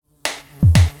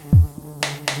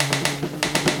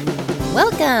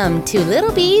Welcome to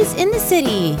Little Bees in the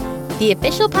City, the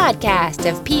official podcast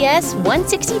of PS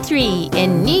 163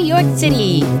 in New York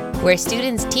City, where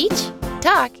students teach,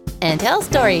 talk, and tell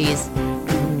stories.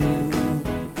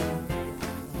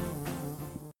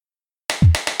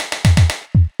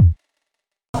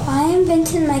 I am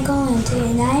Vincent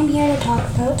and I am here to talk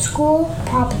about school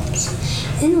problems.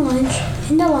 In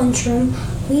the lunchroom,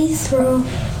 we throw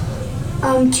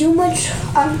too much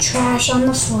trash on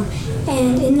the floor,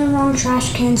 and in the wrong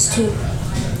trash cans too.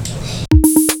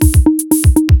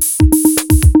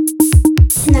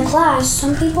 In the class,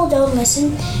 some people don't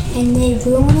listen, and they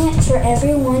ruin it for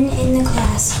everyone in the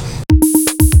class.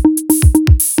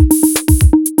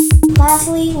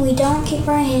 Lastly, we don't keep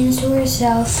our hands to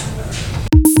ourselves,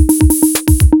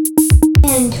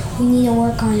 and we need to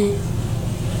work on it.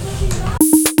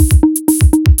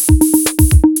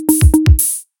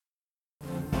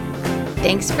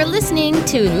 Thanks for listening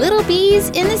to Little Bees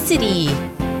in the City.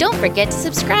 Don't forget to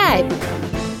subscribe.